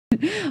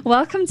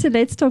Welcome to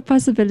Let's Talk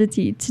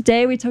Possibility.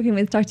 Today we're talking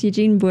with Dr.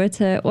 Eugene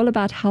Botha all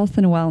about health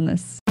and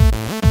wellness.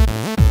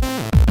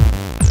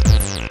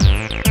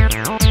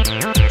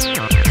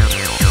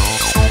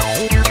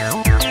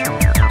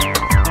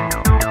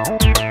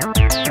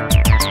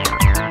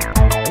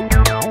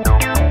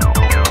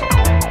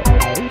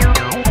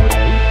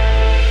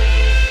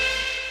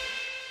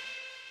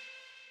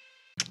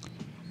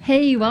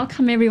 Hey,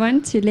 welcome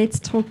everyone to Let's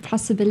Talk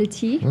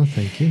Possibility. Oh,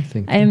 thank you.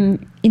 Thank you.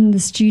 In the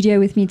studio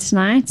with me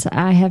tonight,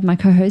 I have my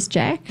co-host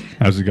Jack.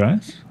 How's it,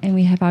 guys? And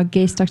we have our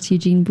guest, Dr.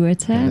 Eugene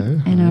Botha,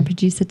 and our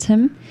producer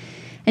Tim.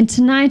 And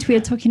tonight we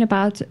are talking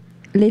about,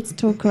 let's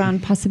talk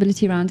around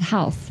possibility around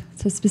health.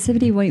 So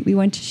specifically we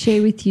want to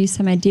share with you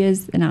some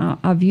ideas and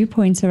our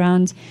viewpoints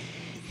around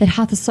that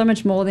health is so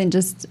much more than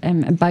just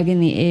a bug in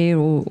the air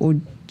or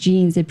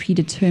genes that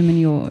predetermine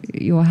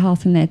your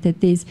health, and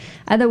that there's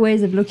other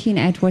ways of looking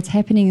at what's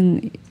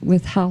happening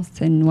with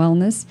health and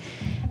wellness.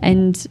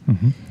 And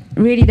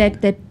really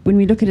that when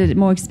we look at a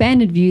more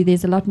expanded view,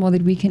 there's a lot more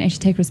that we can actually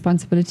take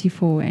responsibility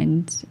for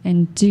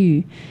and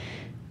do.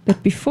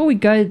 But before we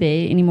go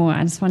there anymore,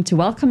 I just want to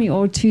welcome you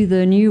all to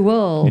the new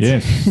world.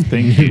 Yes,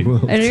 thank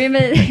you. I remember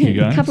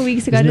a couple of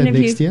weeks ago, Isn't I don't know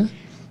if next year?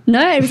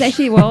 No, it was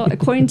actually,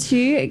 according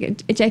to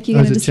Jack, you're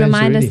going to just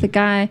remind us, the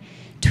guy,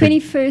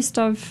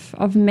 21st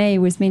of May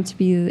was meant to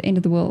be the end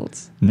of the world.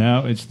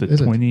 Now it's the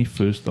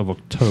 21st of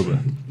October.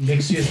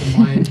 Next year's the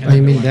Mayan calendar. Oh,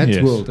 you mean that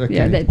Yes. world? Okay.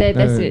 Yeah, that's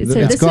it. So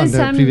it's this gone, is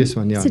the previous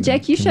one. Yeah, so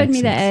Jack, you that showed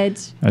me makes the ad.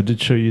 I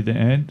did show you the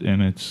ad,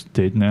 and it's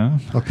dead now.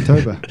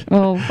 October.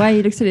 Well, why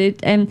you looked at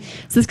it?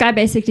 So this guy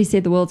basically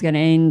said the world's going to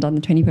end on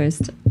the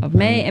 21st of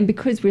May, and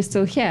because we're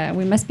still here,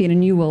 we must be in a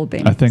new world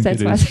then. I think so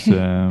it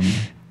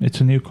is. It's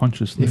a new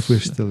consciousness. If we're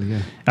still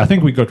here. I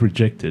think we got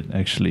rejected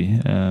actually,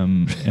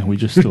 and we're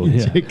just still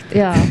here.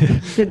 Yeah,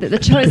 the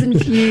chosen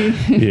few.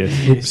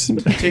 Yes.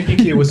 Oops.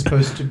 Technically, it was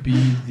supposed to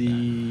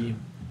be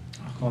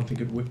I can't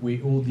think of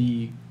we all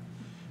the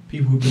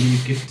people who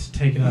believe get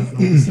taken out and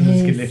all the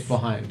sinners get left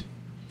behind.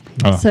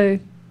 Oh. So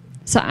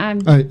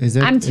I'm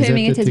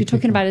terming it as we're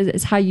talking about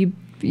is how you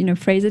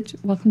phrase it.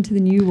 Welcome to the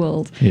new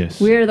world. Yes.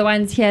 We're the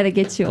ones here that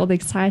get you all the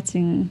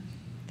exciting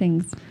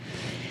things.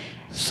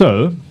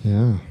 So,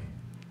 Yeah.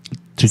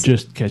 to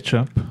just catch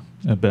up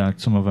about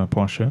some of our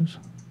past shows.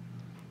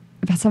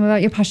 About some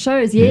of your past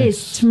shows,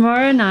 yes.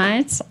 Tomorrow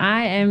night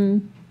I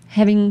am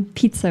having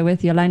pizza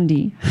with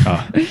Yolandi.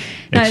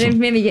 No, I don't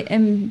remember.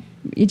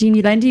 Eugene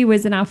Yolandi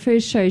was in our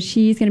first show.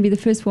 She's going to be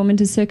the first woman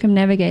to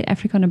circumnavigate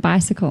Africa on a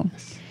bicycle.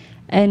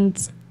 And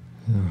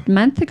a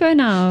month ago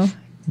now,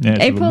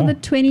 April the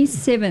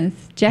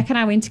 27th, Jack and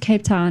I went to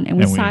Cape Town and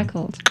we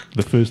cycled.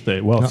 The first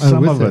day. Well,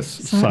 some of us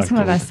cycled. Some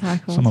of us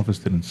cycled. Some of us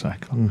didn't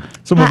cycle.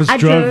 Some of us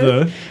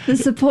drove the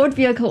support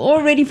vehicle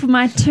all ready for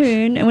my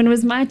turn. And when it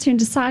was my turn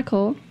to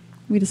cycle,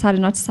 we decided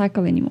not to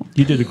cycle anymore.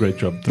 You did a great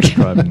job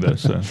driving though,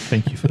 so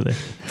thank you for that.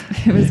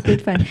 It was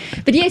good fun.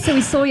 But yeah, so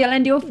we saw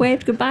Yolandi off,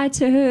 waved goodbye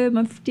to her,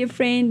 my dear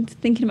friend,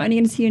 thinking I'm only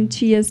going to see her in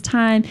 2 years'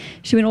 time.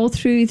 She went all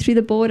through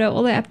the border, all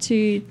the way up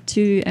to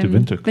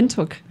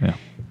Windhoek. Yeah.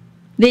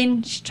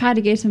 Then she tried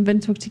to get in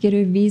Windhoek to get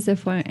her visa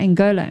for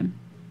Angola.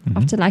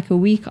 After like a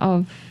week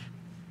of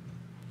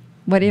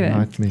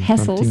whatever,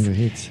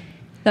 hassles.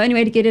 The only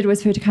way to get it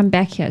was for her to come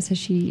back here. So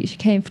she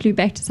flew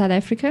back to South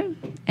Africa.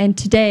 And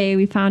today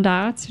we found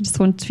out, we just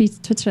want to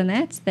tweet Twitter on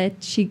that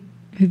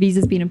her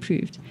visa's been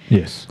approved.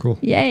 Yes. Cool.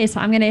 Yeah, so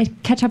I'm going to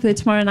catch up with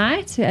her tomorrow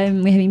night.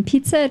 We're having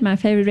pizza at my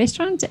favorite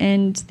restaurant.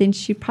 And then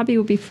she probably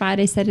will be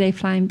Friday, Saturday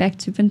flying back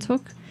to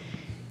Windhoek.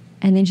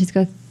 And then she's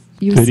got...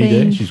 30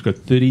 days. She's got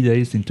 30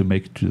 days to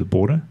make it to the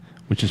border,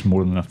 which is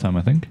more than enough time,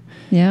 I think.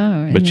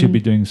 Yeah. But she'll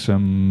be doing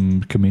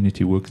some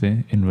community work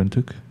there in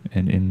Windhoek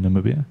and in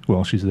Namibia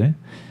while she's there.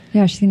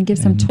 Yeah, she's going to give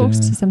some talks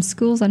to some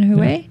schools on her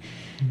way.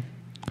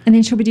 And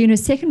then she'll be doing her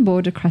second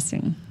border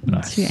crossing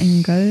to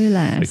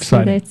Angola.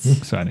 Exciting. So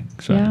exciting.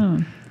 Yeah.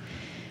 And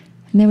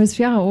there was,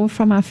 all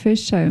from our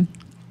first show.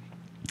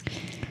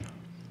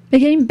 But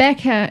getting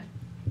back, I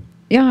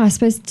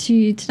suppose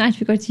tonight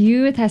we got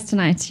you with us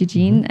tonight,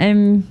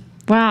 Eugene.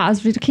 Wow, I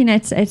was looking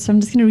at so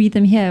I'm just going to read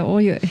them here.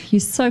 You're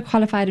so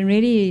qualified, and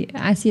really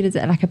I see it as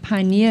like a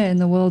pioneer in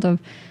the world of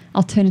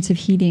alternative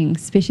healing,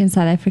 especially in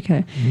South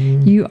Africa.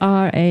 You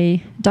are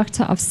a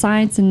doctor of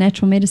science and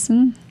natural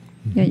medicine.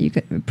 Yeah, you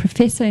got a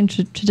professor in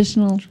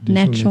traditional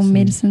natural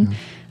medicine,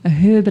 a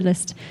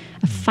herbalist,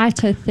 a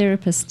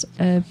phytotherapist,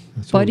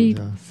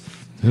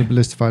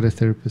 Herbalist,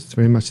 phytotherapist,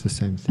 very much the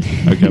same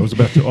thing. Okay, I was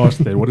about to ask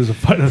that. What is a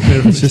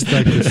phytotherapist? It's just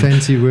like the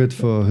fancy word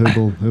for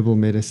herbal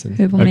medicine.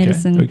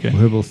 Medicine. Okay. Or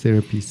herbal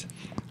therapies.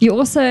 You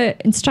also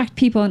instruct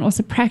people and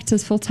also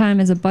practice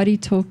full-time as a body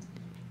talk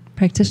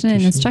practitioner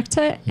and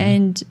instructor,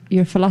 and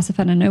you're a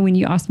philosopher. And I know when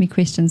you ask me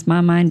questions,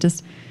 my mind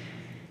just...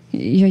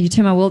 You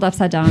turn my world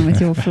upside down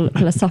with your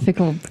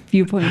philosophical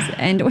viewpoints,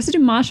 and also do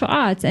martial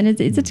arts. And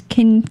is it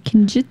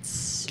kenjutsu?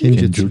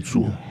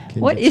 Kenjutsu.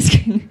 What is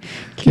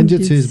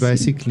Kenjutsu? Is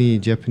basically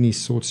Japanese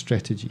sword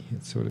strategy.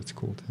 That's what it's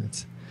called.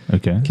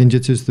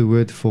 Kenjutsu is the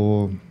word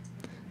for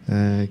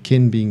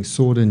ken being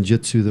sword and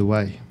jutsu the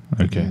way.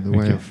 Okay. The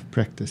way of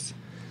practice.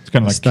 It's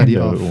kind of like study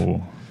kendo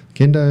or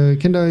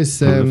Kendo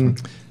is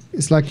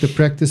it's like the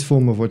practice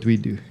form of what we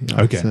do.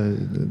 Okay. So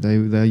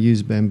they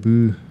use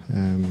bamboo,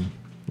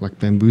 like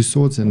bamboo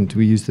swords, and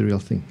we use the real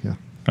thing. Yeah.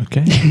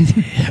 Okay.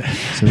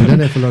 So we don't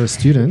have a lot of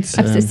students.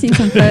 I've just seen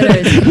some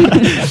photos.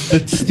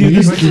 The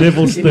student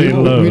level stay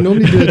low. We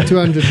normally do a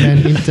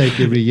 200-man intake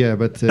every year,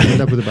 but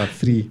end up with about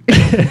 3.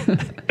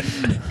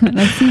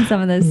 I've seen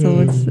some of those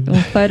swords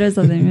or photos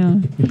of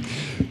them. Yeah.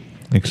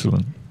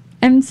 Excellent.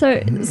 And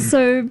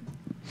so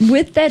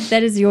with that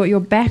is your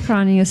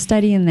background and your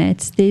study in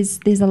that.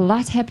 There's a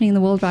lot happening in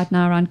the world right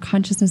now around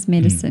consciousness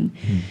medicine,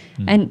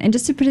 and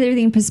just to put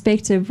everything in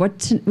perspective,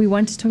 what we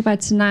want to talk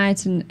about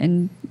tonight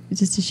and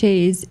just to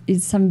share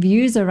is some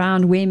views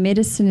around where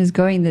medicine is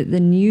going. The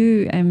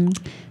new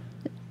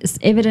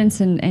evidence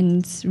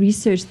and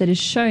research that is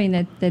showing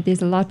that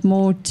there's a lot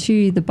more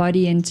to the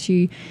body and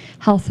to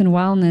health and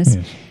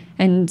wellness,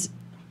 and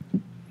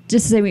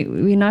just to say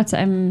we're not.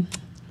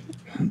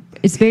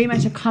 It's very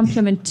much a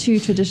complement to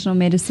traditional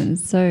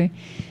medicines. So,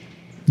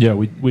 yeah,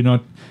 we're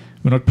not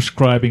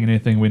prescribing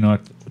anything.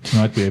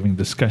 Tonight we're having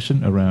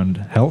discussion around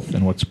health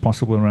and what's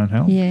possible around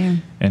health. Yeah,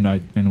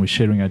 and we're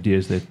sharing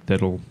ideas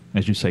that'll,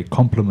 as you say,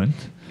 complement.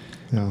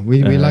 Yeah,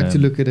 we like to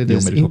look at it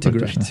as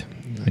integrate.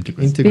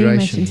 Integration. Very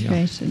much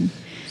integration.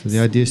 So the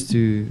idea is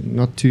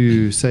not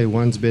to say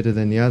one's better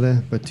than the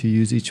other, but to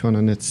use each one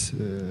on its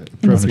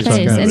appropriate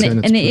place.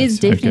 And there is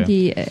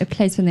definitely a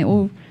place when they're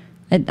all.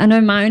 I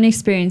know my own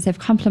experience, they've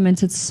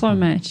complemented so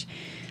much.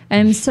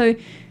 So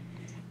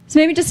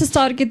maybe just to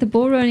start to get the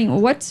ball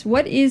rolling, what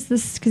is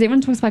this? Because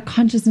everyone talks about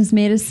consciousness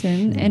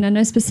medicine, and I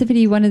know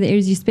specifically one of the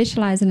areas you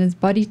specialize in is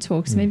body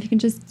talk. So maybe you can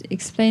just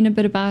explain a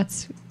bit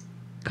about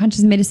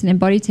conscious medicine and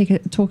body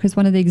talk as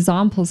one of the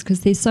examples,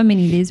 because there's so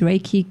many. There's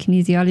Reiki,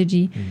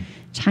 kinesiology,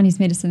 Chinese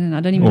medicine, and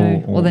I don't even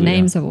know all the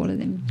names of all of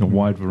them. A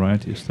wide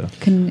variety of stuff.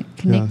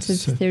 Connective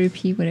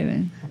therapy,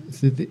 whatever.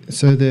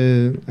 So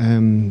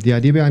the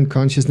idea behind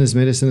consciousness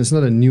medicine is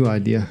not a new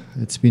idea.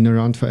 It's been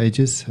around for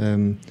ages.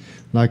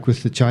 Like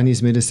with the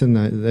Chinese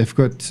medicine, they've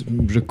got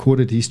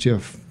recorded history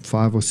of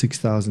 5,000 or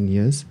 6,000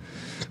 years,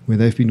 where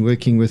they've been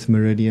working with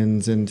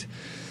meridians and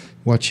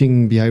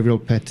watching behavioral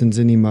patterns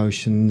and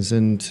emotions,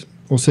 and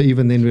also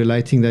even then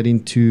relating that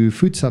into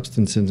food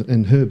substances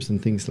and herbs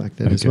and things like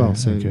that as well.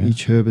 So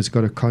each herb has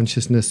got a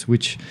consciousness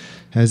which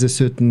has a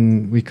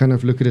certain, we kind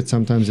of look at it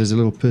sometimes as a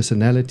little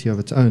personality of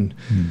its own.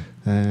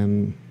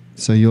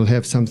 So you'll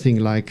have something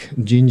like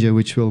ginger,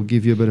 which will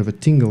give you a bit of a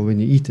tingle when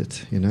you eat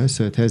it,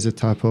 so it has a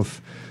type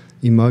of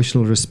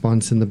emotional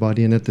response in the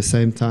body, and at the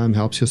same time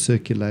helps your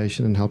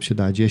circulation and helps your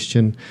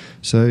digestion.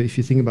 So if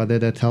you think about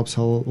that, that helps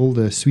all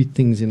the sweet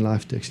things in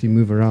life to actually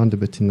move around a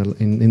bit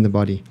in the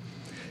body.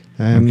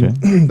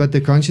 But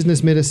the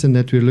consciousness medicine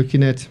that we're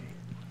looking at,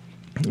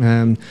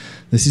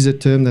 this is a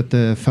term that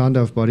the founder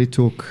of Body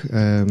Talk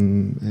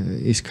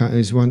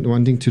is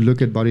wanting to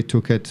look at Body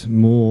Talk at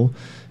more,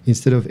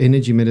 instead of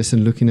energy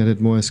medicine, looking at it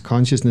more as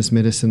consciousness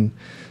medicine.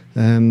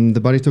 The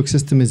Body Talk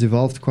system has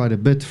evolved quite a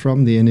bit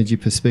from the energy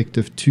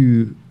perspective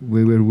to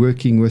where we're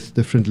working with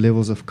different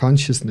levels of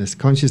consciousness.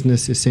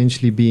 Consciousness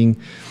essentially being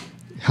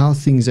how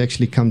things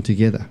actually come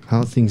together,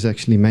 how things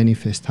actually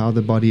manifest, how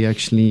the body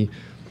actually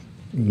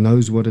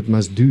knows what it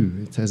must do.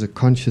 It has a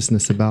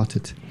consciousness about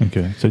it.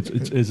 Okay, so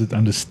is it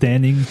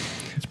understanding?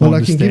 Well,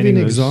 I can give you an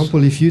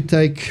example. If you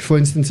take, for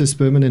instance, a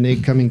sperm and an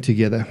egg coming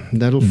together,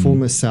 that'll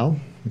form a cell.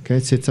 Okay,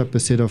 it sets up a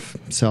set of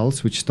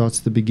cells, which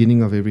starts the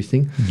beginning of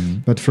everything.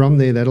 But from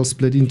there, that'll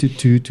split into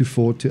 2 to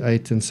 4 to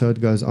 8, and so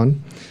it goes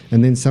on.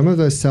 And then some of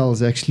those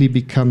cells actually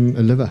become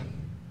a liver,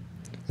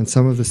 and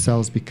some of the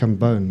cells become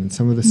bone, and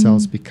some of the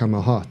cells become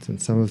a heart,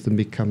 and some of them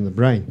become the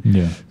brain.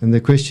 And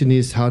the question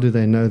is, how do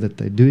they know that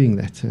they're doing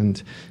that?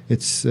 And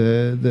it's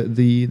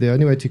the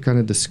only way to kind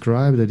of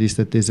describe that is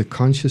that there's a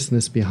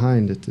consciousness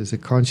behind it. There's a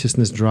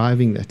consciousness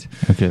driving that.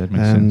 Okay, that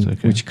makes sense.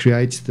 Okay. Which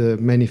creates the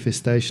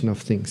manifestation of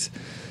things.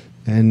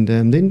 And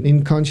then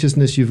in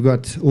consciousness, you've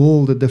got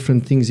all the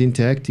different things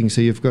interacting.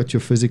 So you've got your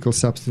physical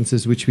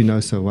substances, which we know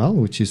so well,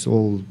 which is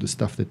all the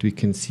stuff that we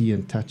can see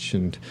and touch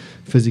and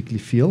physically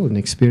feel and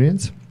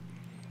experience.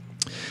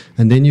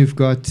 And then you've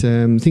got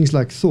things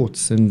like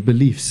thoughts and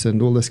beliefs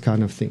and all this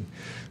kind of thing.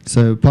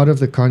 So part of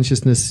the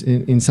consciousness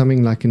in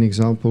something like an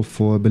example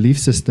for a belief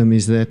system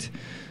is that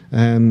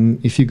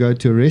if you go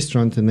to a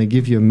restaurant and they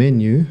give you a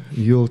menu,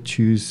 you'll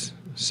choose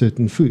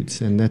certain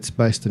foods, and that's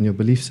based on your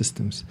belief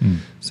systems.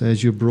 So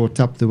as you're brought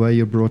up, the way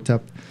you're brought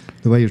up,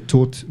 the way you're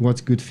taught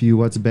what's good for you,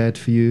 what's bad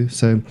for you.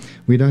 So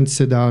we don't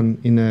sit down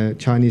in a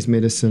Chinese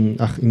medicine,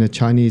 in a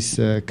Chinese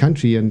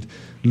country and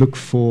look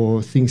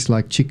for things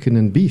like chicken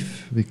and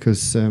beef,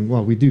 because,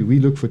 well, we do. We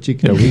look for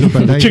chicken and beef,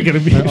 but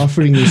they're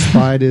offering you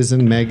spiders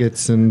and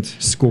maggots and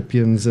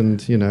scorpions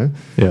and,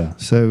 Yeah.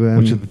 So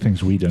which are the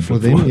things we don't for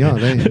them, yeah,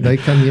 they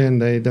come here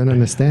and they don't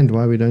understand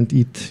why we don't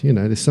eat,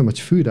 there's so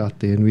much food out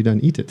there and we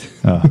don't eat it.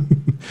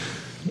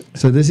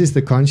 So this is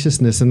the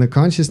consciousness, and the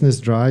consciousness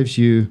drives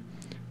you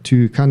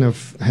to kind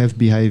of have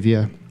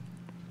behavior.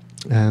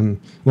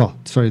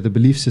 The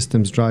belief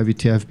systems drive you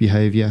to have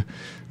behavior.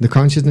 The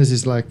consciousness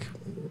is like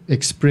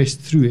expressed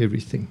through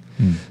everything.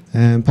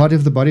 Part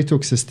of the body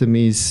talk system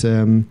is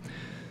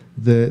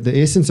the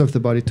essence of the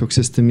body talk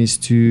system is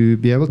to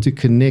be able to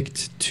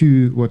connect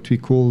to what we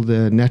call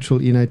the natural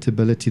innate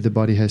ability the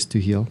body has to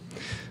heal,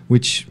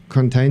 which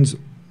contains,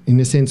 in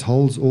a sense,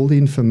 holds all the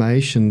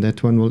information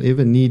that one will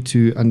ever need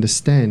to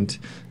understand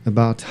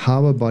about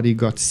how a body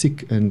got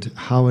sick and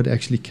how it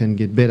actually can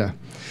get better.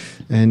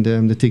 And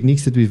the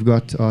techniques that we've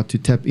got are to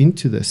tap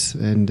into this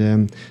and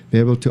be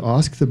able to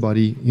ask the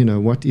body,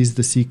 what is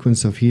the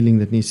sequence of healing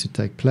that needs to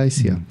take place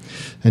here?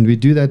 And we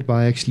do that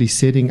by actually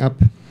setting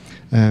up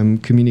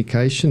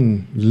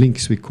communication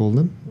links, we call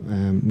them.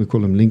 We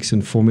call them links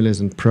and formulas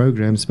and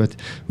programs, but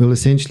we'll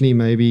essentially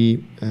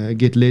maybe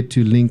get led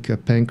to link a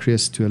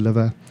pancreas to a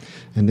liver,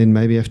 and then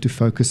maybe have to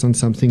focus on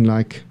something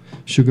like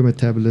sugar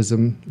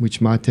metabolism,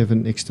 which might have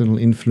an external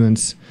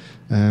influence,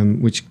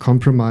 which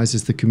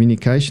compromises the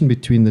communication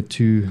between the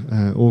two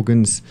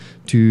organs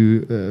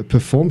to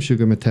perform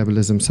sugar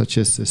metabolism, such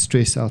as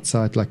stress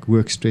outside, like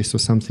work stress or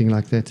something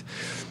like that.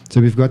 So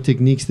we've got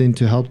techniques then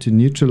to help to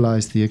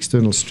neutralize the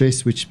external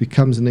stress, which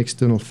becomes an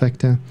external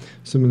factor,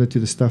 similar to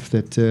the stuff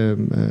that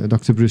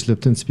Dr. Bruce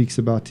Lipton speaks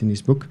about in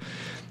his book,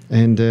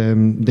 and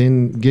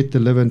then get the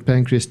liver and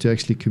pancreas to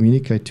actually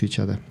communicate to each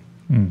other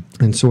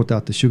and sort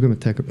out the sugar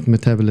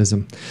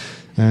metabolism.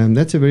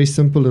 That's a very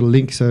simple little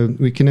link. So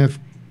we can have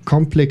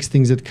complex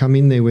things that come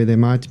in there where there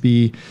might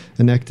be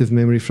an active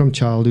memory from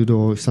childhood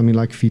or something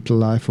like fetal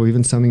life, or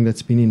even something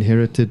that's been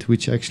inherited,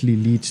 which actually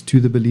leads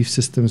to the belief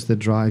systems that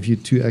drive you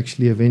to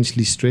actually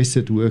eventually stress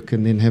at work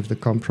and then have the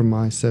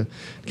compromise. So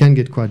it can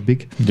get quite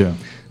big. Yeah.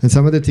 And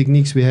some of the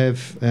techniques we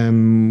have,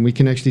 we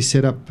can actually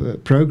set up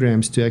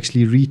programs to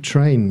actually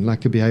retrain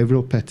like a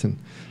behavioral pattern.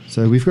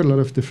 So we've got a lot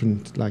of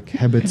different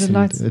habits and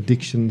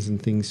addictions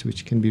and things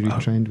which can be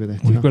retrained with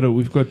that.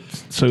 We've got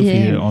Sophie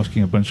here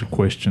asking a bunch of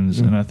questions,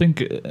 and I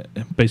think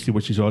basically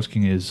what she's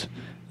asking is,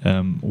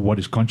 what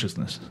is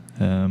consciousness?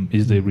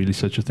 Is there really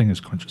such a thing as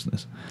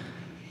consciousness?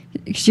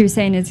 She was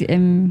saying is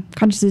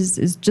consciousness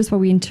is just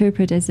what we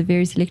interpret as the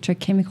various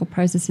electrochemical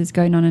processes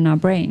going on in our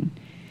brain.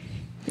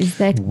 Is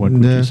that what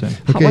would you say?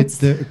 Okay,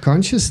 the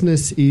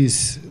consciousness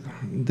is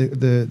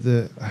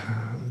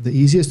the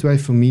easiest way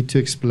for me to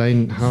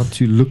explain how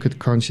to look at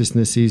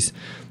consciousness is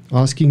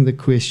asking the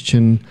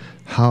question,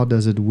 how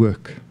does it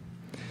work?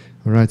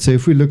 All right, so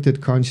if we looked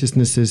at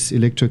consciousness as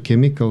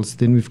electrochemicals,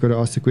 then we've got to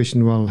ask the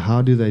question, well,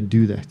 how do they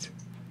do that?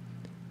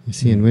 You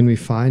see, and when we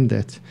find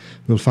that,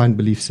 we'll find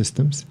belief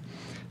systems,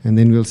 and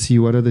then we'll see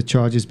what are the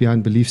charges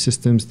behind belief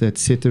systems that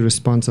set a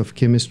response of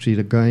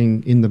chemistry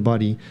going in the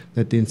body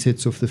that then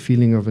sets off the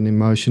feeling of an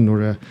emotion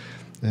or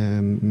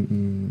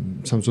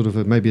some sort of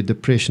maybe a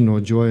depression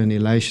or joy and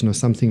elation or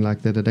something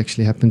like that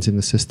actually happens in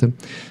the system.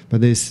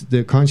 But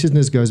the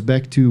consciousness goes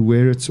back to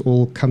where it's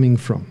all coming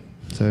from,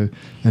 so,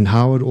 and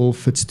how it all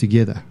fits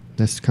together.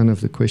 That's kind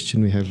of the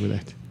question we have with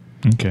that.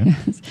 Okay.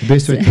 The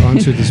best way to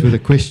answer it is with a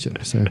question.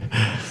 So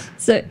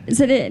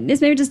let's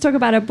maybe just talk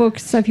about our book,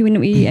 Sophie. When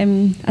we,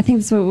 I think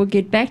that's what we'll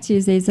get back to.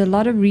 Is there's a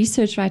lot of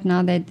research right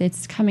now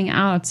that's coming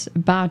out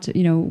about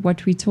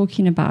what we're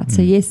talking about.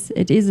 So yes,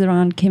 it is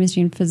around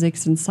chemistry and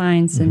physics and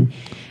science and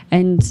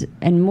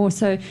more.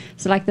 So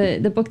like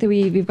the book that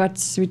we've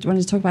got, we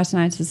wanted to talk about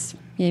tonight is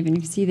even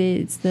you can see there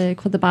it's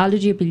called The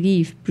Biology of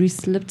Belief,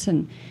 Bruce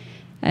Lipton.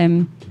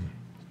 There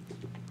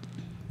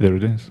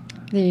it is.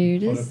 There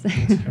it is.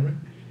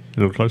 A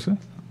little closer.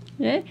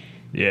 Yeah.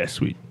 Yeah,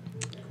 sweet.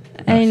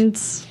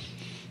 Nice.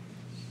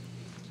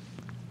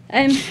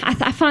 And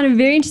I found it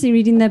very interesting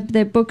reading that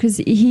book because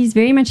he's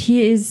very much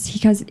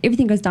because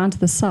everything goes down to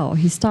the cell.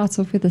 He starts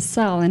off with the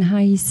cell and how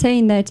he's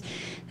saying that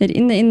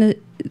in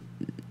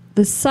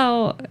the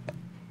cell,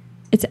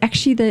 it's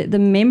actually the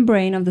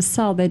membrane of the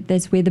cell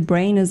that's where the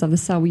brain is of the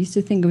cell. We used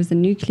to think it was the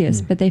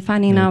nucleus, but they're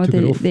finding now with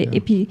that's the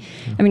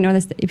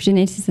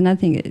epigenetics is another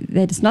thing,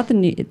 that it's not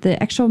the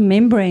actual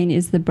membrane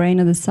is the brain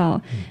of the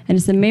cell, and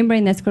it's the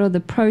membrane that's got all the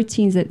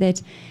proteins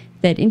that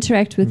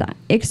interact with the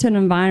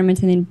external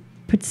environment and then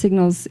put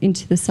signals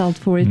into the cell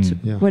for it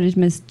what it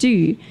must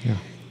do.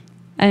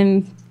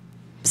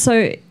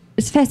 So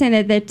it's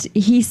fascinating that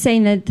he's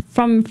saying that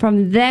from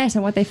that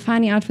and what they're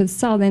finding out with the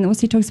cell, then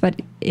also he talks about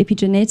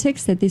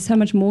epigenetics, that there's so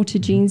much more to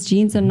genes.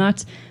 Genes are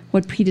not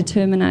what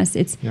predetermine us.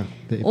 It's the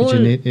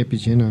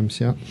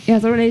epigenomes,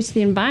 it's all related to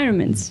the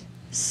environment.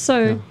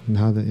 So and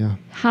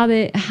how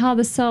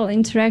the cell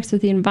interacts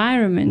with the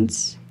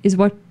environment is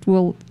what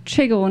will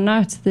trigger or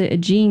not a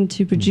gene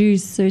to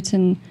produce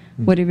certain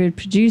whatever it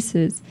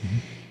produces.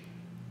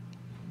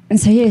 And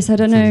so yes, I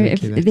don't know if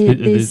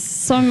there's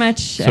so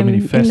much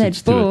in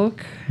that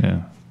book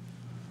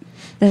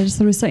that is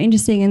sort of so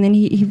interesting. And then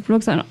he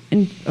looks on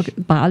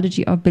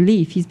biology of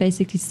belief. He's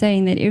basically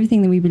saying that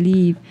everything that we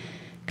believe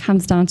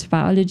comes down to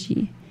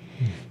biology.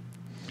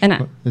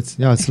 And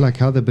it's like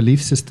how the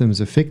belief systems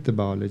affect the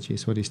biology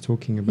is what he's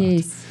talking about.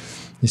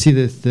 Yes. You see,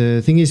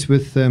 the thing is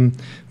with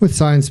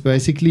science,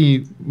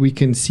 basically we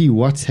can see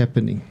what's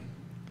happening,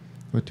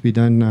 but we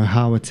don't know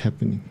how it's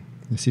happening.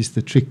 This is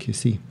the trick, you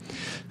see.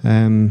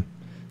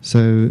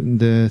 So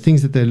the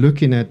things that they're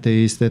looking at there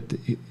is that,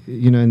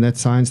 in that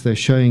science they're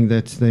showing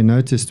that they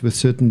noticed with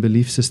certain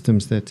belief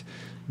systems that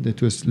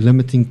was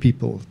limiting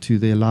people to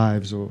their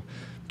lives or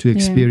to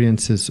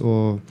experiences,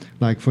 or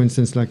like, for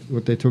instance, like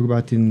what they talk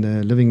about in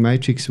the Living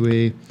Matrix,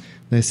 where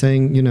they're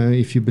saying,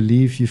 if you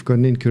believe you've got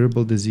an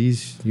incurable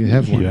disease, you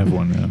have one. You have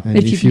one, yeah. And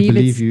if you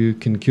believe you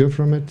can cure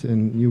from it,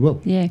 and you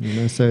will.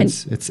 Yeah. So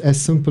it's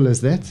as simple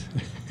as that.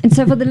 And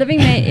so for the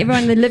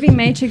the Living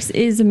Matrix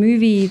is a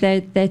movie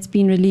that's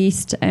been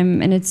released,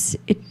 and it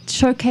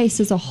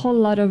showcases a whole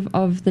lot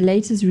of the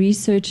latest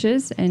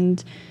researchers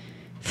and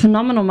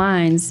phenomenal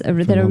minds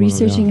that are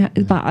researching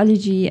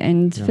biology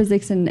and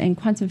physics and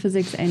quantum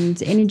physics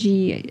and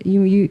energy.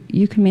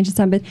 You can mention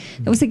some, but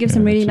they also give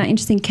some really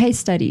interesting case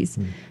studies.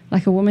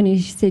 Like a woman who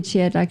said she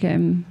had like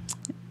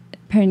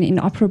apparently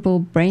inoperable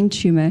brain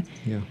tumor,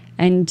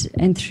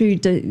 and through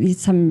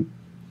some.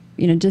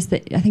 I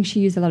think she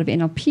used a lot of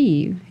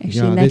NLP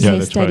actually in that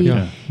case study.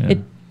 Right,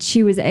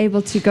 she was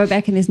able to go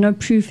back, and there's no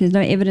proof, there's no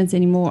evidence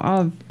anymore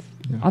of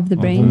the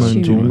brain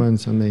tumor.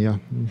 Hormones on there,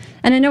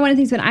 And I know one of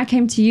the things when I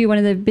came to you, one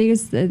of the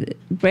biggest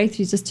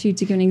breakthroughs, just to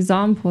give an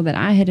example that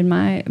I had in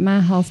my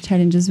health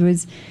challenges,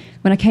 was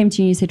when I came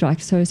to you, you said, like,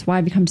 so why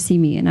have you come to see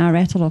me? And I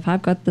rattled off,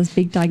 I've got this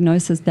big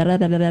diagnosis,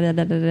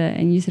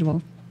 and you said,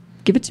 well,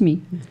 give it to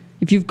me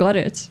if you've got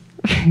it.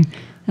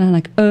 And I'm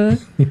like, I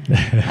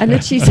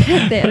literally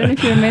said that. I don't know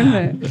if you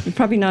remember.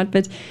 Probably not.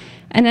 But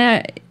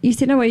you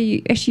said, no,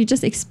 you're actually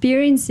just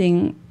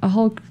experiencing a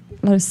whole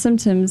lot of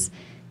symptoms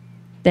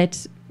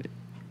that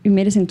your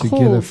medicine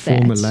calls that.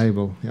 Form a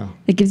label,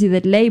 that gives you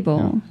that label.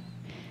 Yeah.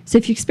 So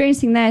if you're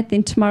experiencing that,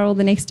 then tomorrow, or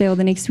the next day, or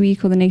the next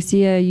week, or the next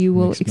year, you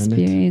will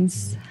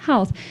experience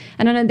health.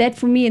 And I know that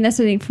for me, and that's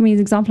the for me, an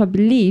example of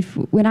belief.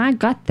 When I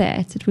got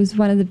that, it was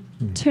one of the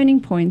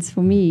turning points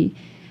for me.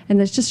 And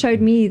it just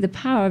showed me the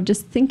power of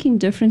just thinking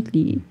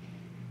differently,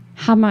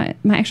 how my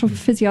actual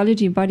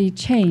physiology, body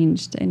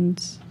changed. And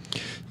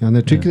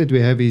the trick that we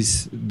have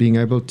is being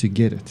able to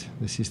get it.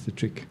 This is the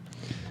trick.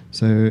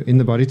 So in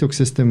the Body Talk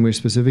system, we're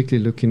specifically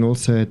looking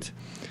also at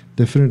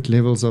different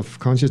levels of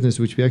consciousness,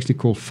 which we actually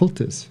call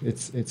filters.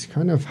 It's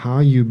kind of how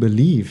you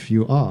believe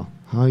you are,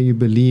 how you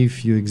believe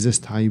you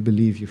exist, how you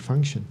believe you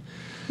function.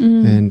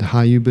 And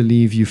how you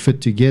believe you fit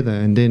together,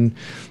 and then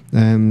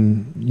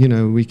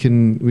we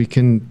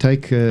can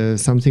take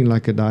something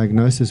like a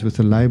diagnosis with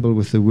a label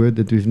with a word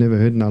that we've never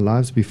heard in our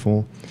lives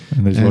before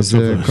as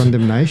a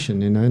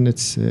condemnation, and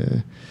it's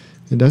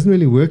it doesn't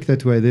really work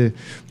that way. The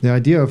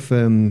idea of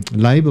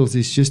labels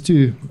is just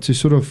to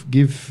sort of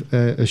give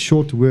a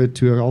short word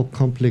to a whole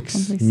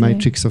complex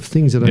matrix of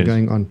things that are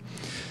going on.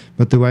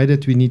 But the way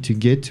that we need to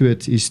get to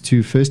it is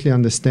to firstly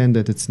understand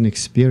that it's an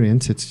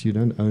experience. You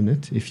don't own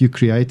it. If you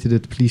created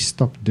it, please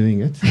stop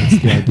doing it.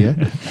 That's the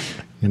idea.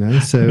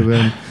 So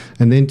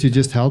and then to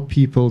just help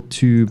people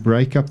to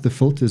break up the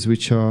filters,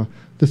 which are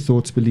the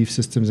thoughts, belief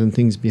systems, and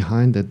things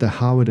behind it. The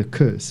how it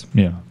occurs.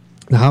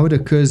 The how it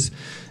occurs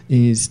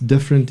is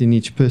different in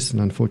each person,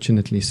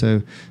 unfortunately.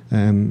 So,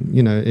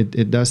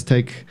 it does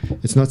take,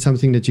 it's not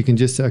something that you can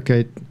just say,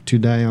 okay,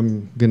 today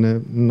I'm going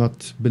to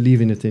not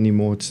believe in it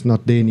anymore. It's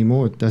not there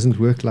anymore. It doesn't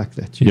work like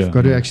that. You've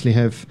got to actually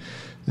have,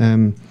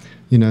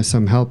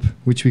 some help,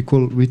 which we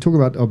talk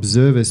about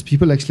observers.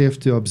 People actually have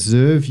to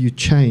observe you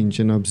change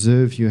and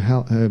observe you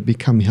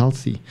become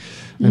healthy.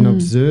 And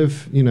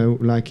observe,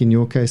 like in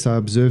your case, I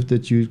observed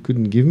that you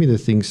couldn't give me the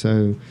thing.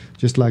 So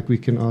just like we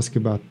can ask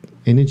about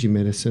energy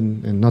medicine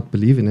and not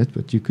believe in it,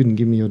 but you couldn't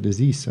give me your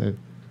disease, so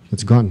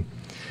it's gone.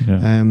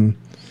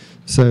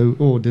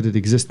 Or did it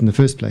exist in the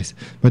first place?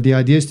 But the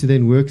idea is to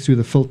then work through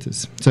the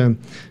filters. So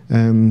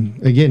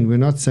again, we're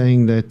not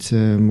saying that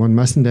one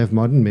mustn't have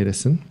modern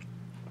medicine,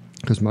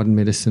 because modern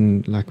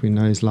medicine, like we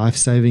know, is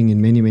life-saving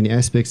in many, many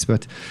aspects,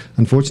 but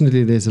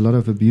unfortunately there's a lot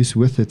of abuse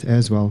with it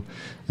as well.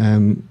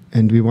 And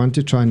we want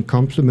to try and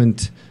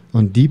complement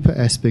on deeper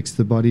aspects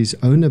the body's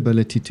own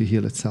ability to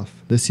heal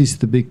itself. This is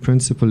the big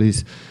principle,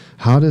 is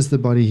how does the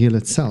body heal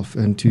itself,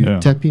 and to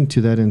tap into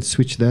that and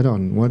switch that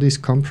on. What is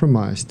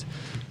compromised?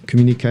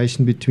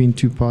 Communication between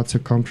two parts are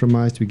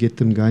compromised. We get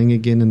them going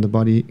again, and the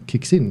body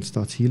kicks in,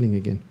 starts healing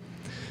again.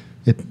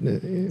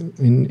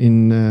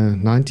 In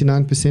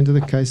 99% of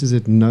the cases,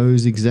 it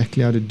knows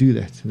exactly how to do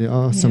that. There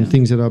are some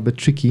things that are a bit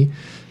tricky,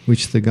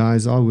 which the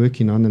guys are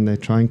working on, and they're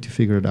trying to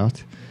figure it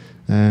out,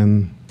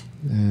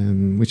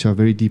 which are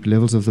very deep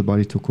levels of the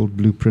body, called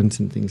blueprints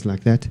and things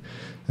like that.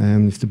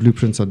 If the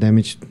blueprints are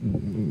damaged,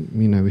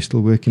 we're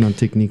still working on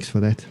techniques for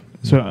that.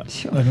 So I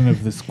don't know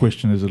if this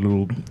question is a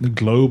little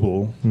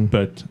global,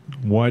 but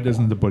why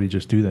doesn't the body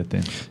just do that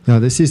then? Yeah,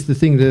 this is the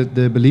thing.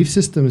 The belief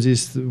systems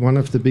is one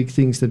of the big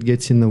things that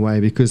gets in the way,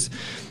 because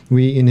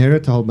we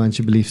inherit a whole bunch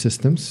of belief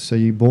systems. So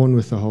you're born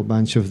with a whole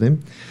bunch of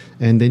them,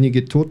 and then you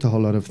get taught a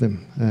whole lot of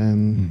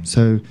them.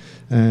 So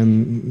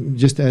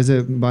just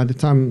by the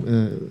time,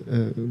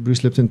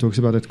 Bruce Lipton talks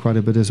about it quite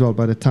a bit as well,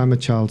 by the time a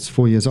child's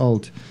 4 years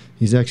old,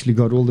 he's actually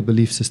got all the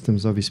belief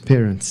systems of his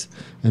parents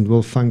and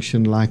will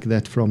function like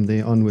that from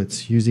there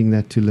onwards, using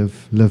that to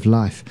live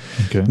life.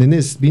 Okay. Then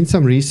there's been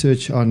some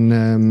research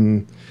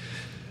on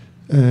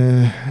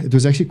it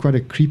was actually quite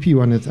a creepy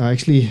one. I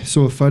actually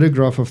saw a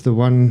photograph of the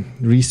one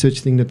research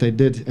thing that they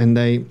did, and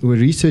they were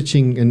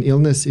researching an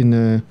illness in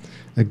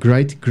a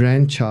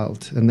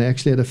great-grandchild, and they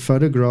actually had a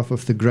photograph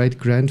of the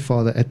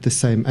great-grandfather at the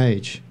same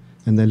age,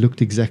 and they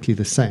looked exactly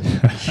the same.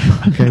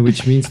 Okay,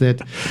 which means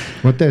that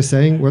what they're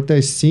seeing with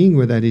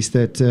that is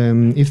that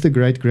if the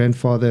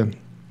great-grandfather,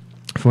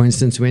 for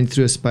instance, went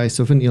through a space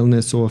of an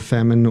illness or a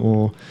famine,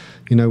 or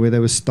where they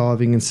were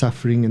starving and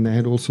suffering, and they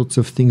had all sorts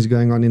of things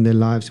going on in their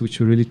lives which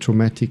were really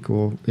traumatic,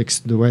 or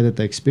the way that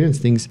they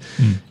experienced things,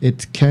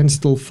 it can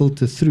still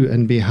filter through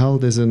and be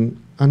held as an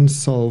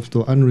unsolved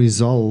or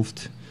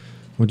unresolved,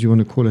 what do you want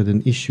to call it,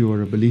 an issue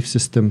or a belief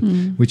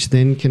system, which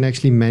then can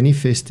actually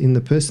manifest in the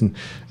person.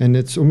 And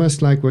it's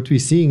almost like what we're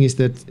seeing is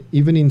that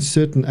even in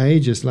certain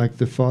ages, like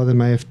the father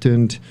may have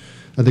turned,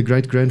 the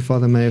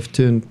great-grandfather may have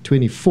turned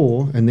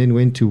 24 and then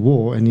went to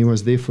war, and he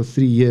was there for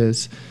 3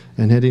 years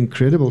and had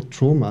incredible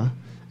trauma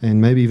and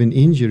maybe even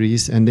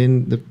injuries, and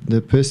then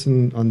the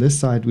person on this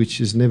side, which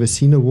has never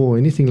seen a war or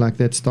anything like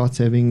that, starts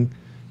having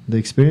the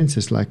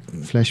experiences like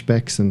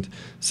flashbacks and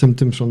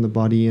symptoms from the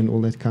body and all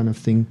that kind of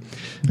thing.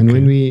 And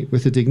when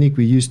with the technique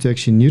we use to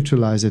actually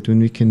neutralize it, when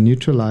we can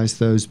neutralize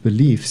those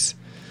beliefs,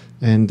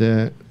 and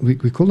we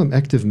call them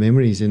active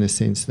memories in a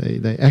sense.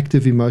 They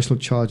active emotional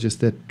charges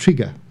that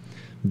trigger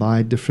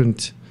by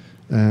different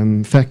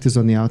factors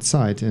on the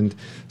outside. And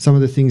some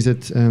of the things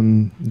that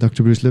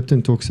Dr. Bruce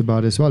Lipton talks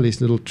about as well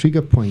is little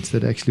trigger points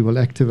that actually will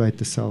activate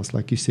the cells,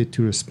 like you said,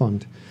 to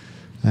respond.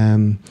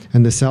 And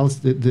the cells,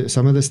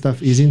 some of the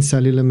stuff is in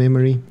cellular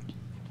memory,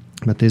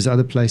 but there's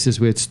other places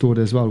where it's stored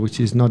as well,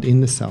 which is not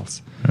in the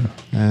cells.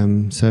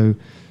 So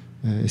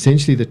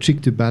essentially the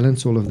trick to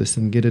balance all of this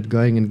and get it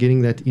going and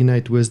getting that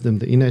innate wisdom,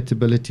 the innate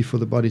ability for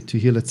the body to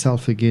heal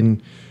itself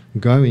again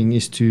going,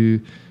 is to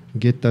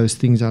get those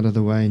things out of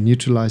the way,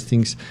 neutralize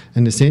things,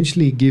 and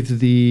essentially give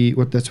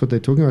that's what they're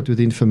talking about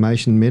with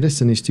information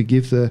medicine, is to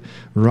give the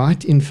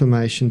right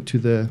information to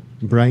the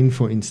brain,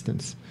 for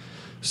instance,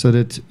 so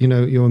that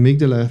your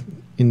amygdala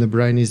in the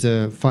brain is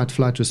a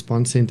fight-flight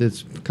response center.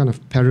 It's kind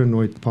of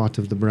paranoid part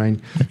of the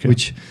brain,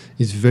 which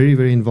is very,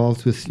 very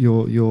involved with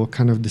your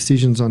kind of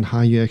decisions on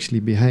how you actually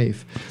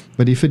behave.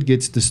 But if it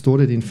gets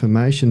distorted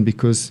information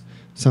because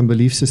some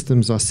belief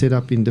systems are set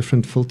up in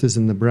different filters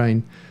in the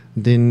brain,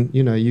 then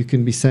you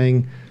can be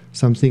saying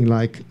something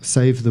like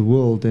save the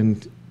world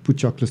and put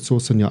chocolate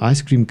sauce on your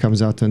ice cream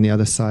comes out on the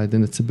other side,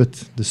 and it's a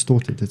bit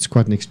distorted. It's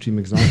quite an extreme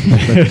example,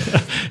 but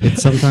it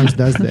sometimes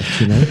does that,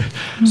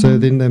 So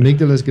then the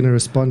amygdala is going to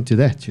respond to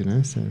that,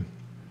 so.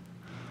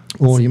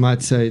 Or you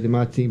might say there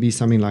might be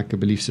something like a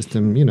belief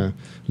system,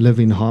 live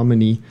in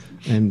harmony,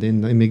 and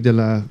then the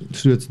amygdala,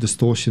 through its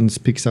distortions,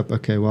 picks up,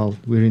 okay, well,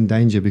 we're in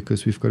danger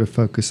because we've got to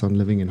focus on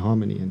living in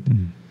harmony,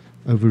 and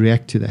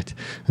overreact to that.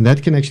 And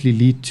that can actually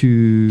lead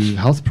to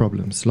health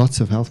problems, lots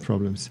of health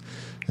problems.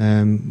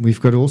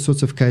 We've got all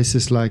sorts of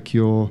cases like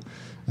your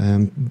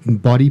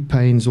body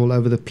pains all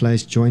over the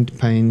place, joint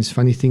pains,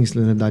 funny things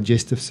in the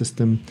digestive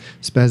system,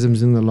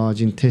 spasms in the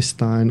large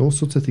intestine, all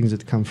sorts of things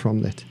that come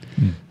from that.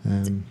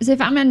 So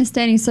if I'm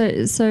understanding,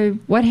 so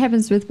what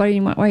happens with body,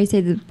 and why you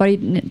say the body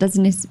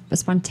doesn't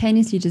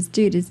spontaneously just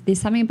do it, is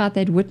there's something about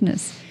that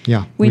witness.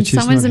 Yeah. When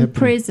someone's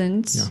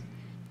present,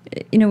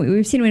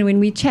 we've seen when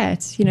we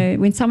chat,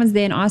 when someone's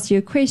there and asks you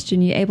a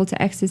question, you're able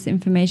to access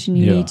information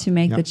you need to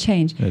make the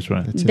change. That's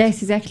right.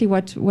 That's exactly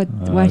what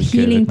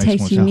healing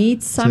takes. You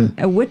need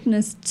a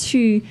witness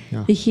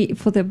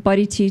for the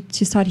body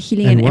to start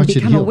healing and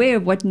become aware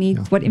of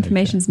what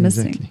information is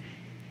missing. Exactly.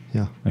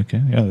 Yeah. Okay.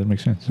 Yeah, that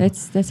makes sense.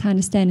 That's how I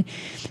understand it.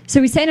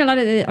 So we're saying a lot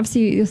of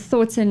obviously your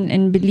thoughts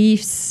and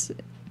beliefs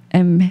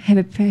have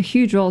a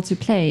huge role to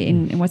play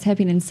in what's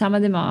happening, and some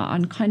of them are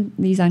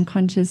these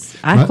unconscious.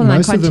 I call them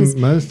unconscious.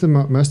 Most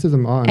of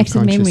them are active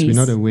unconscious. Memories.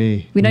 We're not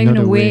aware. We're not even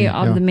aware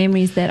of the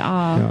memories that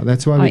are. Yeah,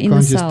 that's why we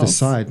can't just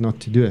decide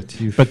not to do it.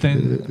 But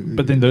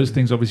then those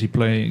things obviously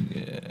play.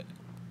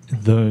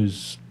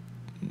 Those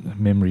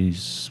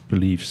memories,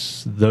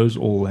 beliefs, those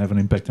all have an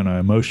impact on our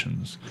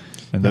emotions,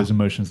 and those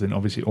emotions then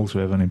obviously also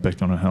have an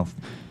impact on our health.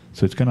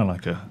 So it's kind of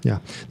like the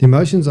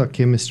emotions are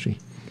chemistry.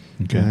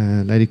 Okay.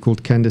 A lady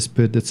called Candace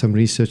Bird did some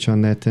research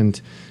on that, and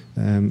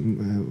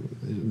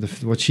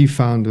what she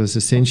found was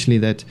essentially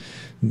that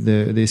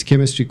there's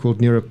chemistry called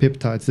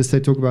neuropeptides. This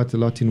they talk about a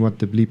lot in What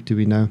the Bleep Do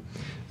We Know.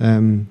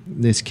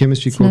 There's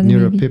chemistry called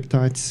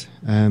neuropeptides,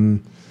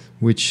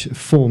 which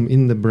form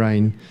in the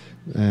brain,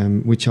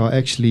 which are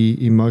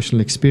actually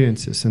emotional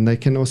experiences, and they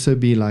can also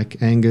be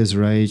like angers,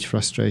 rage,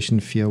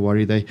 frustration, fear,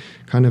 worry. They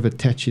kind of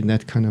attach in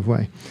that kind of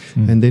way.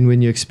 And then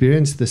when you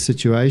experience the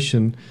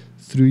situation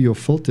through your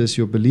filters,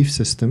 your belief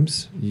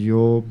systems,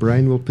 your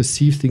brain will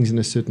perceive things in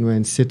a certain way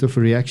and set off a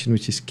reaction,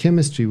 which is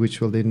chemistry,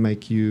 which will then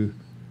make you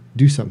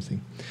do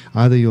something.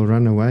 Either you'll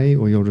run away,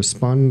 or you'll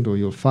respond, or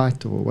you'll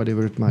fight, or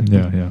whatever it might be.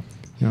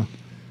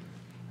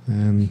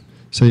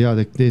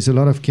 There's a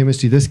lot of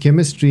chemistry. This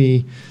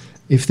chemistry,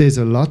 if there's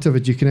a lot of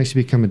it, you can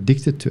actually become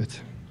addicted to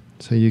it.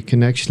 So you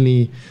can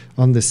actually,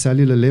 on the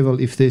cellular level,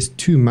 if there's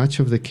too much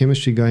of the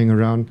chemistry going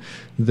around,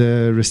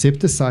 the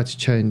receptor sites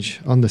change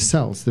on the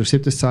cells. The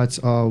receptor sites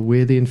are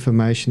where the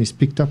information is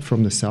picked up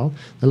from the cell.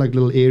 They're like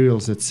little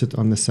aerials that sit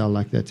on the cell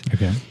like that.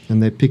 Okay.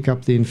 And they pick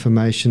up the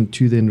information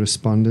to then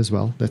respond as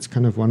well. That's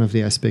kind of one of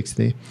the aspects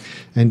there.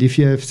 And if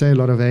you have, say, a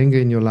lot of anger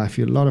in your life,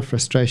 a lot of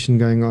frustration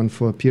going on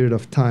for a period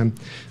of time,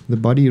 the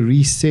body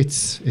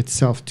resets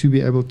itself to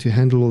be able to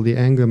handle all the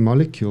anger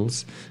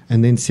molecules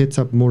and then sets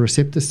up more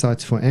receptor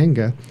sites for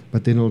anger,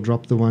 but then it'll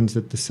drop the ones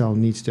that the cell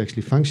needs to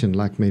actually function,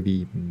 like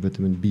maybe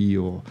vitamin B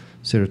or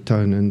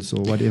serotonins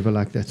or whatever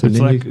like that. So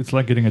it's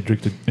like getting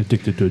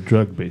addicted to a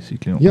drug,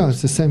 basically. Yeah,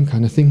 it's the same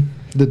kind of thing.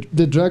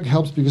 The drug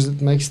helps because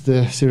it makes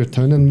the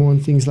serotonin more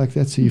and things like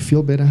that, so you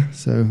feel better.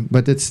 So,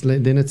 but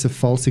then it's a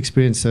false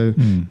experience. So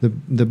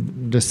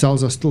the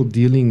cells are still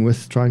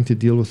trying to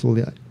deal with all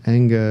the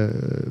anger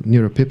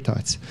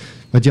neuropeptides.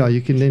 But yeah,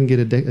 you can then get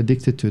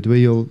addicted to it, where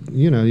you'll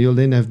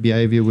then have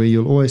behavior where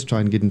you'll always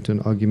try and get into an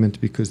argument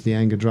because the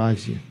anger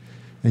drives you.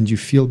 And you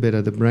feel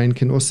better. The brain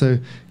can also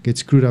get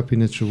screwed up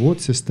in its reward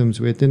systems,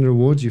 where it then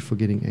rewards you for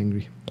getting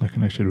angry. I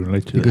can actually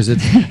relate to because that.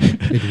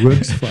 Because it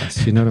works for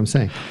us. You know what I'm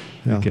saying?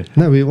 Yeah. Okay.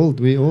 No, we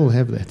all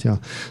have that. Yeah.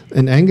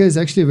 And anger is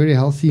actually a very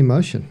healthy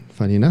emotion.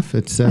 Funny enough,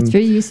 it's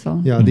very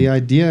useful. Yeah. The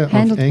idea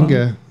of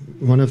anger,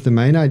 one of the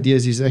main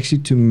ideas is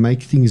actually to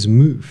make things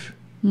move.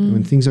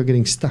 When things are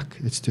getting stuck,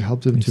 it's to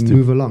help them to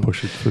move along.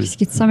 Push it through. You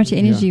get so much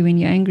energy when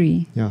you're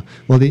angry. Yeah.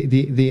 Well,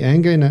 the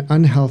anger in an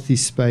unhealthy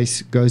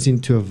space goes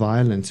into a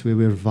violence where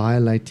we're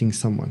violating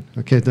someone.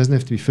 Okay, it doesn't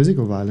have to be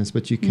physical violence,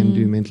 but you can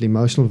do mental,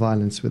 emotional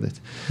violence with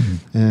it.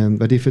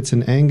 But if it's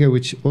an anger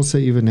which also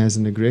even has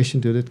an aggression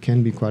to it, it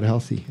can be quite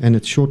healthy. And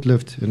it's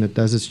short-lived, and it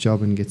does its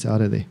job and gets out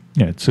of there.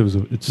 Yeah, it serves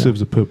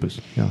a purpose.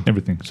 Yeah.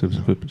 Everything serves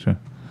a purpose, yeah.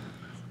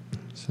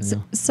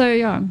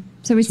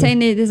 So we're saying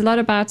there's a lot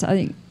about, I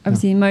think,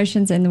 obviously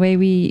emotions and the way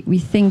we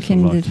think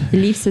and the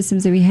belief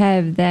systems that we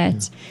have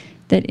that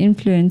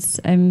influence.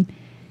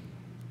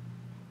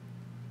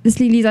 This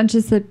leads on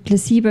to the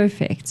placebo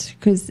effect,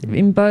 because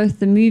in both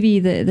the movie,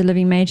 the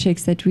Living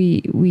Matrix that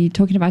we're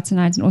talking about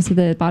tonight, and also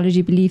the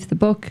Biology Belief, the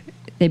book,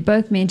 they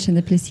both mention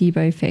the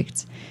placebo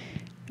effect,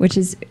 which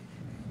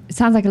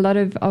sounds like a lot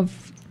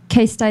of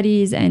case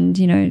studies and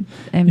the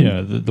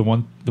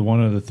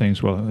one of the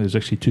things, well, there's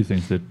actually two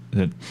things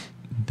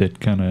that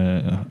kind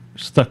of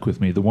stuck with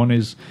me. The one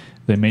is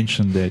they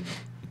mentioned that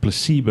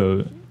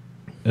placebo,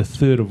 a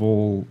third of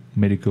all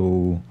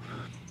medical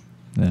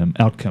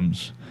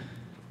outcomes,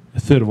 a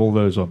third of all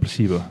those are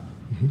placebo.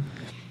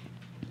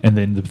 And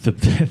then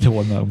the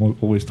one that I'm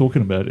always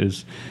talking about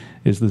is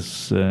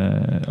this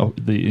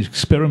the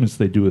experiments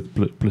they do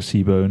with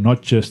placebo,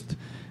 not just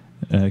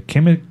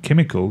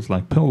chemicals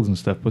like pills and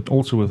stuff, but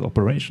also with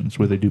operations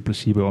where they do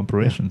placebo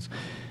operations.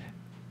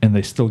 And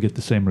they still get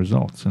the same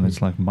results, and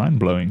it's like mind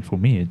blowing for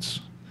me. It's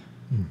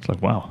like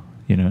wow,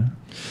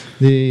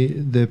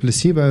 The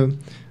placebo,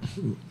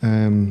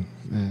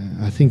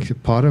 I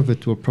think part of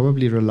it will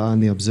probably rely on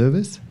the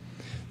observers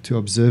to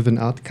observe an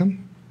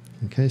outcome.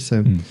 Okay,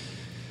 so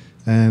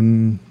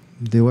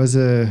there was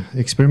a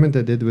experiment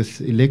they did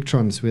with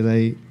electrons where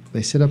they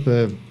set up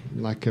a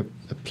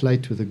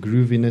plate with a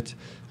groove in it,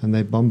 and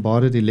they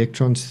bombarded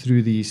electrons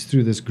through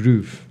this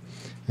groove.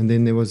 And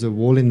then there was a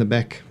wall in the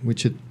back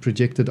which it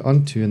projected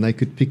onto, and they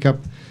could pick up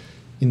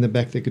in the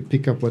back. They could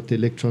pick up what the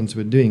electrons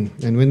were doing.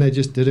 And when they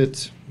just did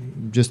it,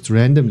 just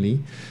randomly,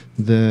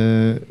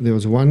 there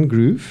was one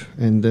groove,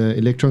 and the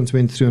electrons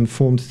went through and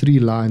formed 3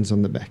 lines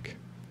on the back.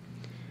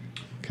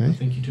 Okay. I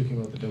think you're talking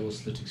about the double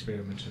slit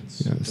experiment.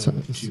 It's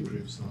 2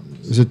 grooves.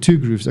 So 2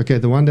 grooves. Okay,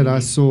 the one that I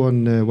saw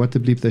on What the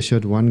Bleep, they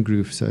showed 1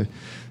 groove. So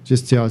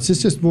it's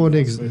just more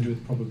to do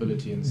with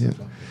probability and stuff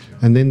like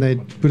that. And then they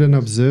put an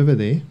observer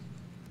there.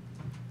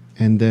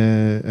 And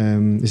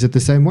is it the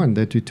same one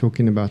that we're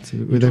talking about?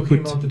 We're talking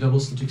about the double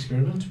slit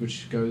experiment,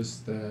 which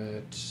goes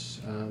that,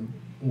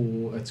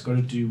 or it's got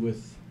to do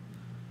with,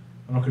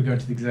 I'm not going to go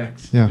into the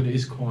exact, but it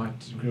is quite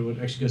incredible. It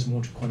actually goes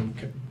more to quantum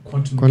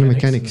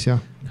mechanics,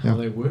 how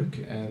they work,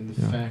 and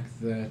the fact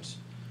that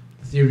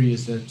the theory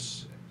is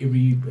that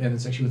and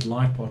it's actually with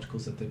light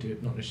particles that they do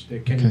it, not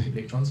necessarily, they're chemical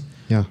electrons,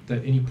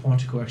 that any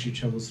particle actually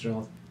travels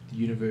throughout the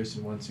universe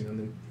in one second and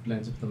then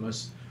lands at the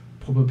most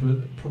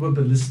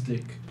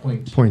probabilistic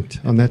point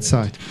on that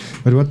side.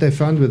 But what they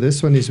found with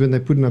this one is when they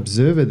put an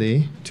observer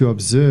there to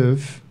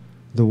observe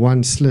the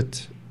one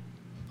slit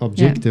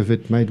objective,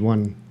 it made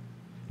one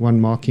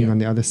marking on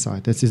the other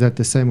side. Is that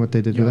the same what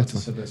they did with that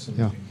one? So that's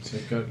something. So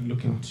go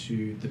look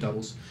into the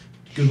doubles.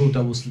 Google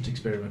double slit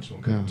experiment.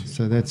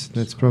 So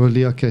that's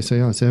probably okay. So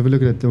have a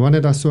look at it. The one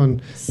that I saw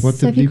on What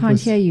the Bleep was. So can't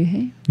hear you,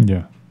 hey?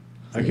 Yeah.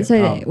 Okay. So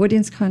the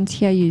audience can't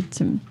hear you,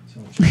 Tim.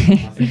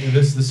 I think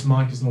this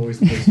mic isn't always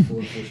the best for,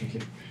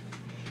 unfortunately.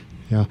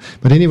 Yeah,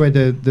 but anyway,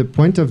 the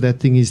point of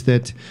that thing is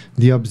that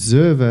the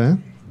observer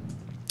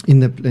in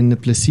the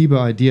placebo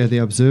idea, the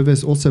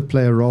observers also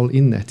play a role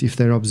in that. If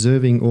they're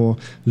observing or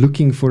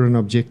looking for an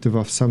objective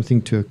of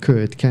something to occur,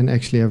 it can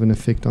actually have an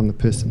effect on the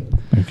person.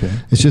 Okay.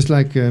 It's just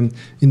like in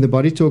the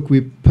body talk,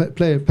 we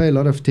pay a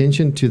lot of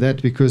attention to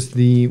that, because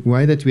the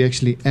way that we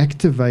actually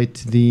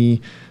activate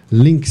the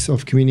links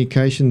of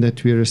communication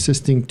that we're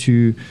assisting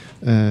to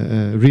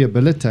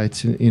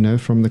rehabilitate,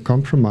 from the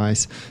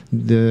compromise,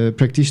 the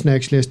practitioner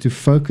actually has to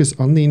focus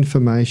on the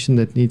information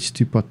that needs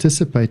to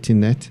participate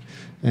in that,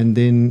 and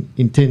then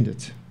intend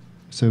it.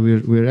 So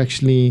we're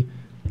actually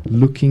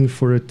looking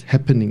for it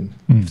happening,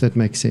 if that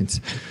makes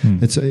sense.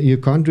 It's you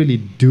can't really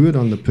do it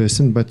on the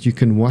person, but you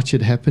can watch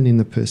it happen in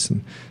the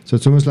person. So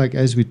it's almost like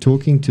as we're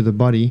talking to the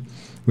body,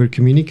 we're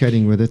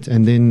communicating with it,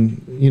 and then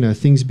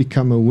things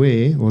become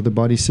aware, or the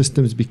body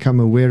systems become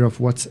aware of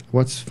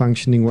what's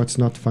functioning, what's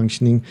not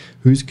functioning,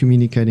 who's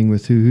communicating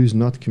with who's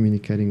not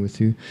communicating with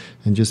who,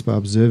 and just by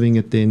observing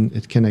it, then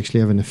it can actually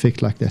have an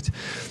effect like that.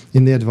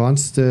 In the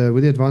advanced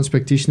with the advanced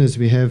practitioners,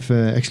 we have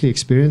actually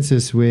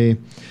experiences where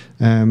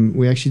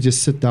we actually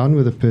just sit down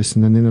with a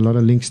person, and then a lot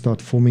of links start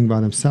forming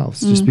by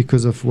themselves, just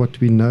because of what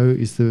we know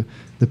is the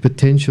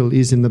potential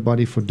is in the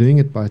body for doing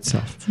it by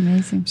itself. It's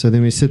amazing. So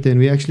then we sit there, and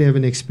we actually have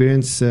an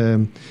experience where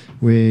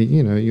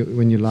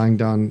when you're lying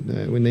down,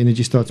 when the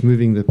energy starts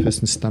moving, the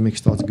person's stomach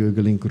starts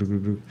gurgling,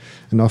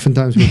 and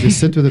oftentimes we'll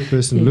just sit with a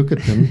person, look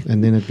at them,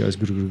 and then it goes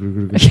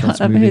starts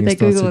moving and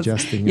starts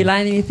adjusting. You're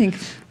lying and you think,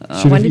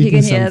 I wonder if you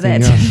can hear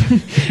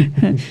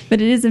that.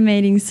 But it is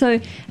amazing. So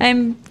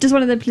just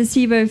one of the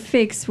placebo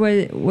effects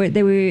where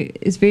there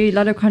is a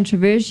lot of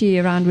controversy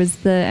around was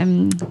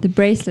the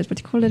bracelet. What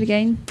do you call it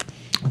again?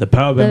 The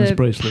Powerbalance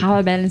bracelet.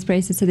 Powerbalance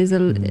bracelet. So there's a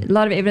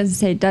lot of evidence to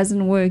say it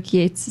doesn't work,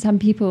 yet some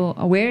people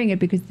are wearing it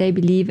because they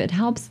believe it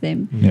helps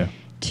them.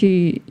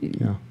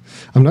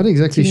 I'm not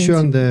exactly sure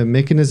on the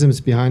mechanisms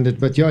behind it,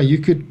 but you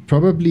could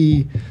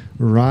probably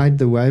ride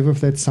the wave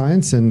of that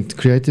science and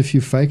create a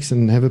few fakes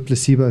and have a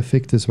placebo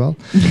effect as well.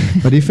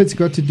 But if it's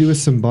got to do with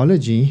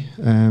symbology,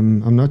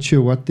 I'm not sure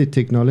what the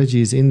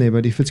technology is in there,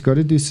 but if it's got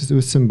to do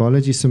with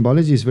symbology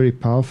is very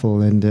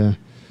powerful, and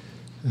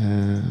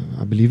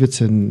I believe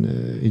it's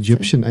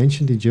an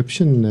ancient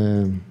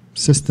Egyptian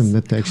system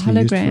that they actually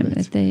hologram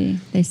used for that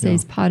they say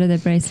is part of their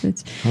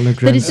bracelets.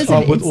 Hologram. But it's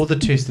just with all the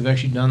tests, they've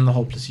actually done the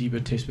whole placebo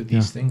test with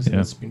these things, and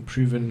it's been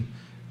proven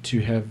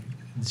to have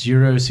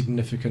zero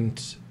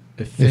significant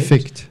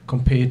effect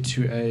compared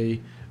to a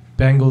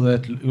bangle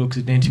that looks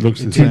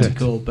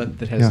identical but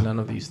that has none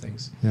of these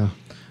things.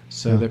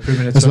 So they've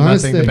proven it's as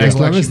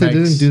long as they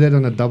didn't do that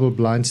on a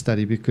double-blind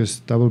study, because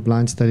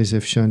double-blind studies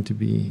have shown to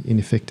be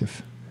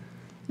ineffective.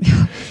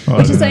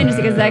 Which is so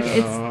interesting, because like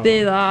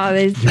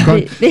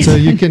so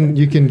you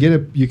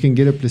can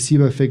get a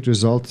placebo effect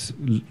result,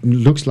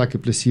 looks like a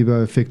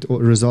placebo effect or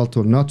result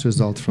or not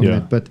result from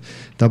that, but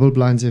double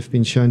blinds have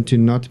been shown to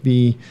not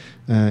be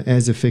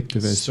as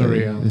effective as they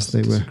were.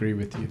 Disagree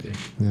with you there.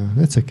 Yeah,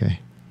 that's okay.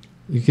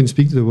 You can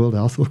speak to the World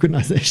Health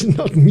Organization,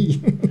 not me.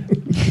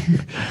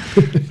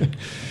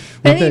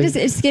 I think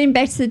it's getting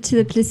back to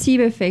the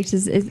placebo effect.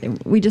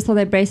 We just thought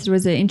that bracelet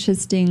was an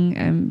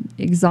interesting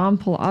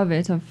example of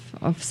it, of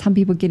some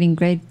people getting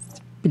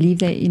believe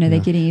that they're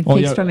getting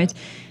effects from it.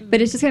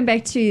 But it's just going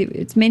back to,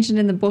 it's mentioned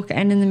in the book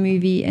and in the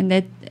movie, and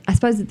that I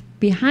suppose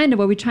behind it,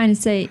 what we're trying to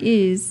say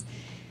is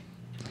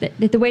that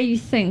the way you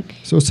think.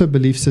 It's also a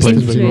belief system.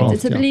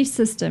 It's a belief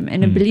system,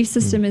 and a belief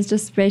system is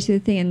just basically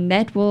the thing, and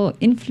that will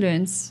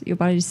influence your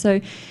body.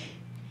 So.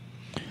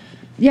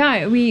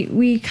 Yeah,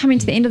 we coming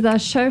to the end of our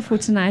show for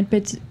tonight,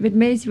 but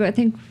Maisie, I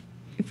think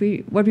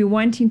what we're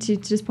wanting to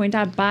just point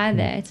out by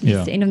that,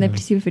 the end of that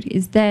placebo effect,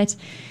 is that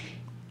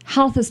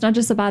health is not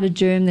just about a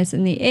germ that's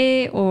in the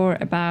air or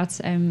about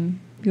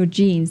your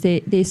genes.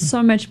 There's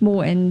so much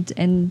more, and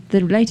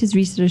the latest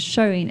research is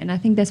showing, and I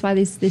think that's why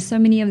there's so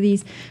many of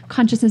these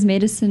consciousness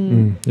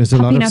medicine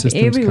popping up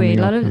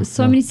everywhere.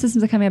 So many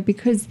systems are coming up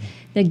because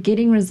they're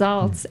getting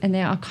results and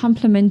they are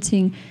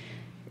complementing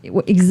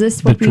what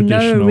we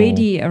know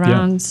already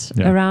around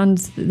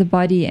the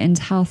body and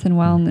health and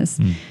wellness.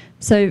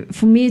 So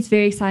for me, it's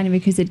very exciting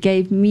because it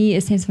gave me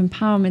a sense of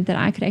empowerment that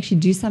I could actually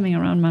do something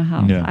around my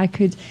health. I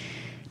could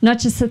not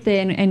just sit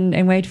there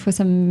and wait for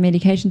some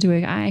medication to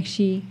work. I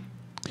actually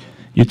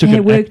took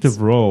an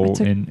active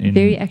role in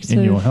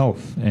your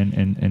health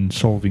and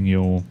solving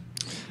your.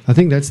 I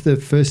think that's the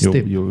first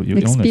step. Your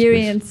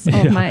experience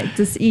of my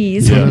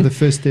disease. One of the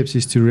first steps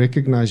is to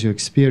recognize your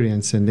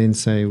experience and then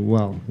say,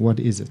 well, what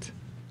is it?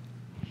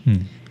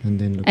 And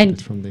then look at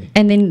it from there.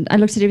 And then I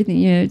looked at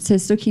everything, so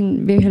it's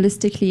looking very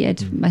holistically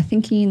at my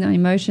thinking, my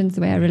emotions,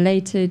 the way I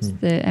related,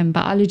 the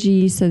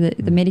biology, so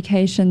the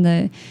medication,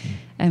 the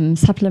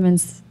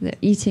supplements, the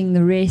eating,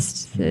 the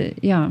rest,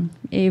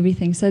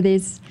 everything. So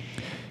there's...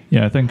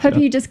 I think... Hope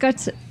you just got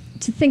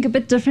to think a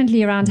bit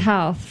differently around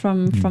health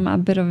from a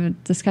bit of a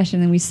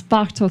discussion, and we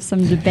sparked off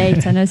some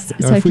debate. I know,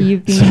 Sophie,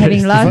 you've been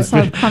having lots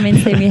of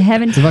comments there. We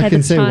haven't had a chance. If I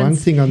can say one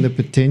thing on the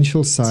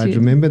potential side,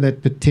 remember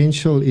that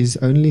potential is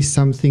only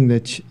something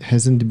that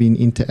hasn't been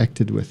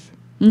interacted with.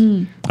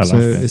 I So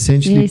like that.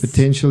 essentially, Yes.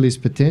 potential is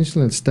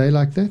potential, and stay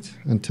like that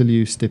until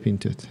you step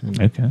into it and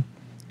Okay.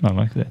 I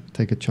like that.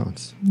 take a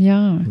chance,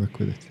 Yeah. work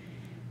with it.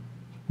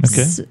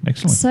 Okay. S-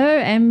 Excellent. So,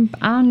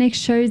 our next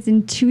show is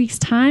in 2 weeks'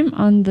 time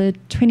on the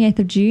 28th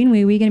of June,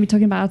 where we're going to be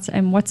talking about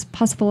what's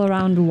possible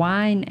around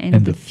wine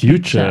and the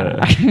future.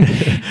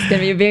 It's going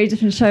to be a very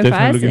different show for us.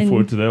 Definitely looking and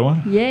forward to that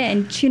one. yeah,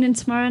 and tune in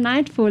tomorrow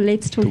night for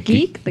Let's Talk, Talk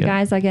Geek. Geek, The yeah.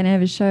 guys are going to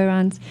have a show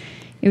around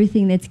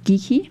everything that's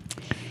geeky,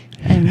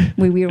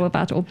 where we're all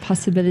about all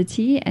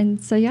possibility.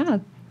 And so, yeah,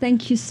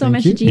 thank you so Thank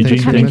much, you. Eugene, Thank for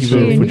you coming very through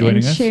much for and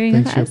joining us. sharing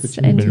Thanks with for us.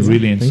 the And Been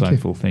opportunity. really Thank you.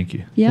 insightful. Thank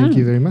you. yeah, Thank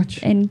you very much.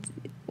 and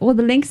all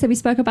the links that we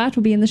spoke about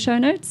will be in the show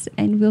notes,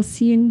 and we'll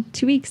see you in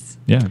 2 weeks.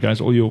 Yeah, guys,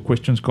 all your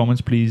questions,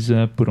 comments, please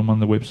put them on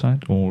the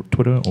website or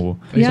Twitter or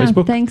Yeah,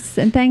 Facebook. thanks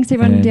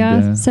everyone. And,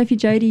 Yeah, Sophie,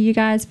 Jody, you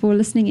guys for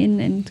listening in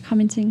and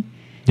commenting.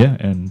 Yeah,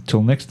 and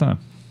till next time.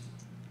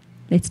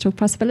 Let's talk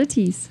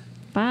possibilities.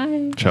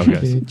 Bye. Ciao, guys.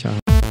 Okay, ciao.